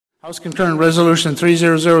House Concurrent Resolution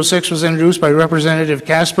 3006 was introduced by Representative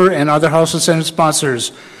Casper and other House and Senate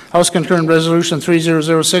sponsors. House Concurrent Resolution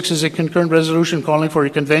 3006 is a concurrent resolution calling for a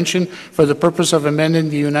convention for the purpose of amending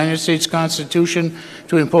the United States Constitution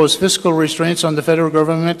to impose fiscal restraints on the federal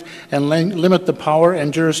government and limit the power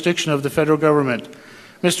and jurisdiction of the federal government.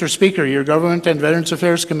 Mr. Speaker, your Government and Veterans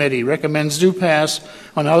Affairs Committee recommends due pass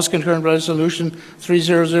on House Concurrent Resolution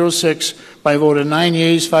 3006 by a vote of 9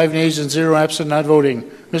 yeas, 5 nays, and 0 absent not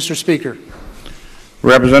voting. Mr. Speaker.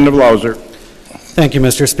 Representative Louser. Thank you,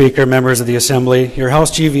 Mr. Speaker, members of the Assembly. Your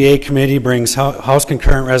House GVA Committee brings House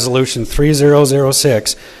Concurrent Resolution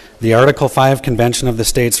 3006, the Article 5 Convention of the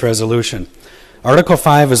States Resolution. Article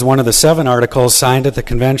 5 is one of the 7 articles signed at the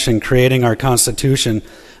convention creating our Constitution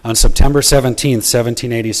on September 17,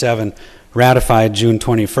 1787, ratified June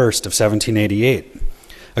 21st of 1788.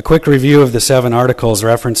 A quick review of the 7 articles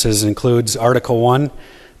references includes Article 1,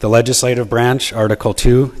 the legislative branch, Article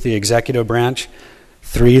 2, the executive branch,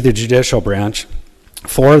 3, the judicial branch,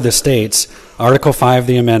 4, the states, Article 5,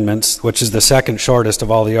 the amendments, which is the second shortest of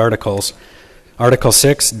all the articles, Article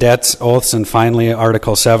 6, debts, oaths, and finally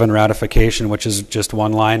Article 7, ratification, which is just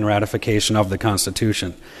one line, ratification of the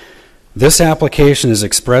Constitution. This application is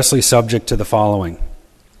expressly subject to the following.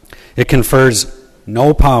 It confers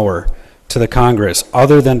no power to the Congress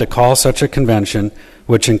other than to call such a convention,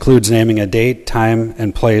 which includes naming a date, time,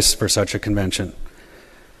 and place for such a convention.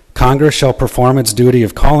 Congress shall perform its duty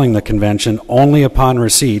of calling the convention only upon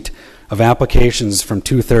receipt of applications from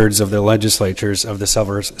 2/3 of the legislatures of the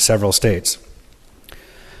several states.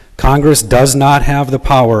 Congress does not have the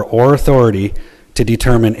power or authority to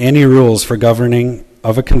determine any rules for governing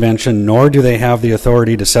of a convention, nor do they have the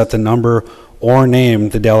authority to set the number or name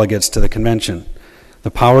the delegates to the convention.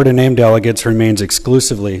 The power to name delegates remains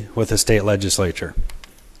exclusively with the state legislature.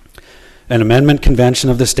 An amendment convention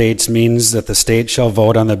of the states means that the state shall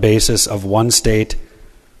vote on the basis of one state,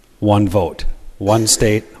 one vote. One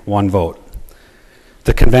state, one vote.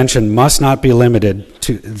 The convention must not be limited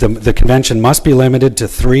to the convention must be limited to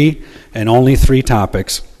 3 and only 3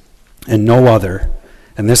 topics and no other.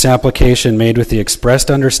 And this application made with the expressed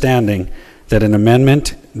understanding that an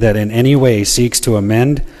amendment that in any way seeks to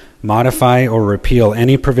amend, modify, or repeal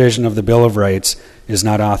any provision of the Bill of Rights is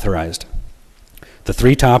not authorized. The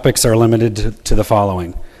 3 topics are limited to the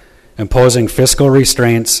following: imposing fiscal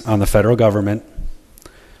restraints on the federal government,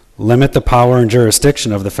 limit the power and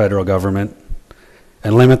jurisdiction of the federal government,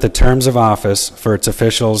 and limit the terms of office for its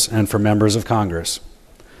officials and for members of Congress.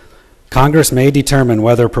 Congress may determine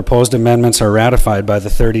whether proposed amendments are ratified by the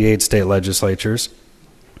 38 state legislatures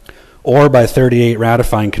or by 38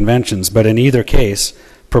 ratifying conventions, but in either case,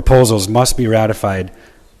 proposals must be ratified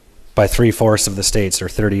by 3/4 of the states, or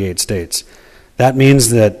 38 states. That means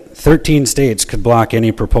that 13 states could block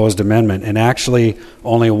any proposed amendment, and actually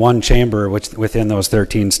only one chamber within those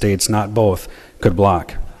 13 states, not both, could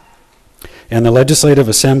block. And the Legislative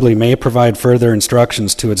Assembly may provide further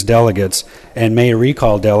instructions to its delegates and may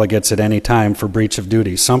recall delegates at any time for breach of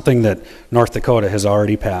duty, something that North Dakota has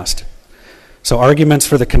already passed. So arguments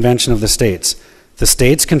for the Convention of the States. The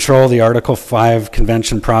states control the Article 5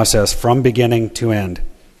 convention process from beginning to end.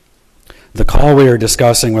 The call we are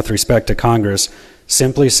discussing with respect to Congress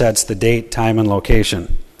simply sets the date, time, and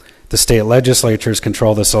location. The state legislatures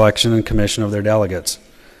control the selection and commission of their delegates.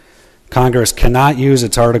 Congress cannot use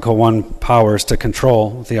its Article 1 powers to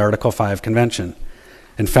control the Article 5 convention.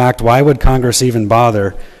 In fact, why would Congress even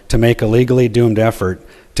bother to make a legally doomed effort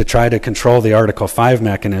to try to control the Article 5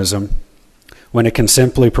 mechanism when it can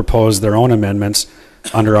simply propose their own amendments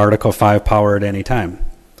under Article 5 power at any time?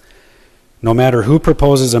 No matter who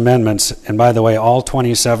proposes amendments, and by the way, all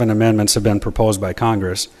 27 amendments have been proposed by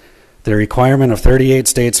Congress, the requirement of 38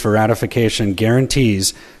 states for ratification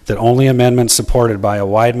guarantees that only amendments supported by a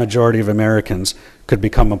wide majority of Americans could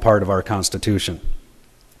become a part of our Constitution.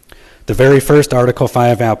 The very first Article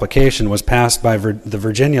 5 application was passed by the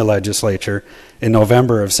Virginia legislature in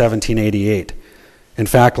November of 1788. In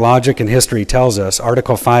fact, logic and history tells us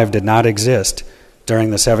Article 5 did not exist during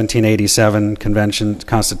the 1787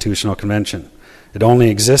 Constitutional Convention. It only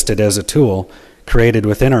existed as a tool created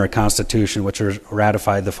within our Constitution, which was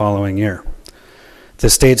ratified the following year. The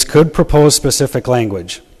states could propose specific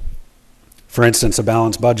language, for instance, a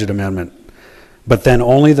balanced budget amendment, but then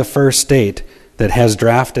only the first state that has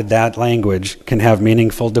drafted that language can have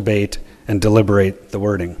meaningful debate and deliberate the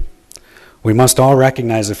wording. We must all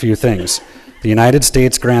recognize a few things. The United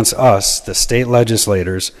States grants us, the state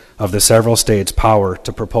legislators of the several states, power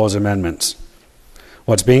to propose amendments.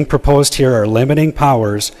 What's being proposed here are limiting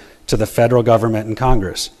powers to the federal government and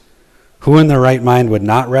Congress. Who in their right mind would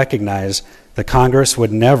not recognize the Congress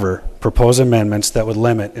would never propose amendments that would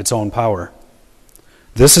limit its own power.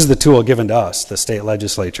 This is the tool given to us, the state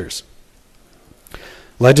legislatures.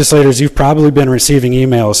 Legislators, you've probably been receiving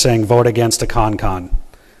emails saying vote against a con-con.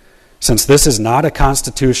 Since this is not a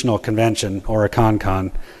constitutional convention or a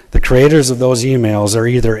con-con, the creators of those emails are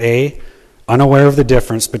either A, unaware of the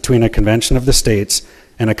difference between a convention of the states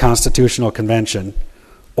and a constitutional convention,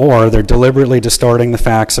 or they're deliberately distorting the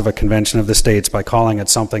facts of a convention of the states by calling it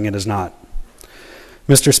something it is not.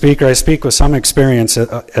 Mr. Speaker, I speak with some experience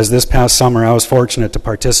as this past summer I was fortunate to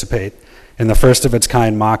participate in the first of its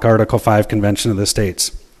kind mock Article 5 Convention of the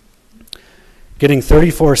States. Getting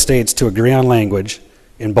 34 states to agree on language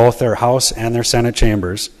in both their House and their Senate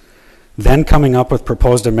chambers, then coming up with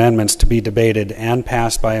proposed amendments to be debated and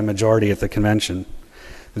passed by a majority at the convention,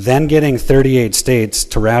 then getting 38 states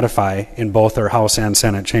to ratify in both their House and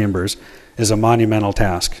Senate chambers is a monumental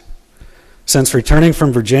task. Since returning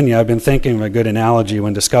from Virginia, I've been thinking of a good analogy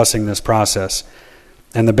when discussing this process,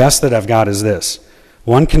 and the best that I've got is this.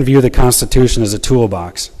 One can view the Constitution as a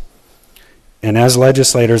toolbox, and as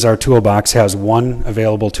legislators, our toolbox has one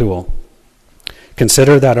available tool.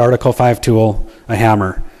 Consider that Article 5 tool a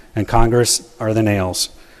hammer, and Congress are the nails.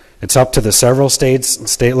 It's up to the several states and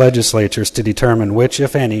state legislatures to determine which,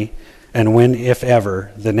 if any, and when, if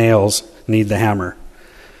ever, the nails need the hammer.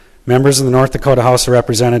 Members of the North Dakota House of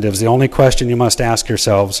Representatives, the only question you must ask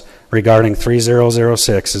yourselves regarding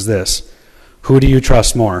 3006 is this: who do you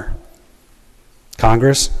trust more,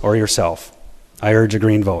 Congress or yourself? I urge a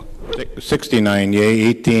green vote. 69 yea,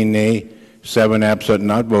 18 nay, 7 absent,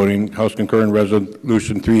 not voting. House Concurrent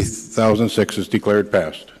Resolution 3006 is declared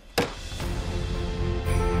passed.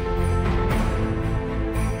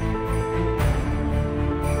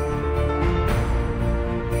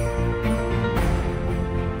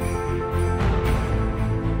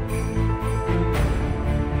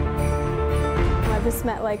 I've just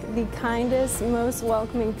met like the kindest, most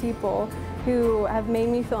welcoming people who have made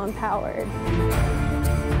me feel empowered.